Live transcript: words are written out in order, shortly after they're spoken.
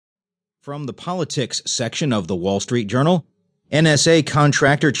From the politics section of the Wall Street Journal, NSA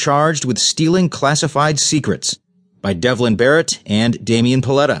contractor charged with stealing classified secrets, by Devlin, Barrett, and Damian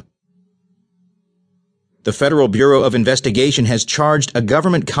Paletta. The Federal Bureau of Investigation has charged a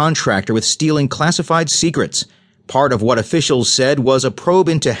government contractor with stealing classified secrets. Part of what officials said was a probe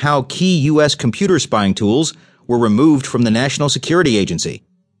into how key U.S. computer spying tools were removed from the National Security Agency.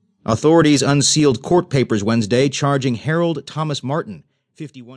 Authorities unsealed court papers Wednesday charging Harold Thomas Martin, 51.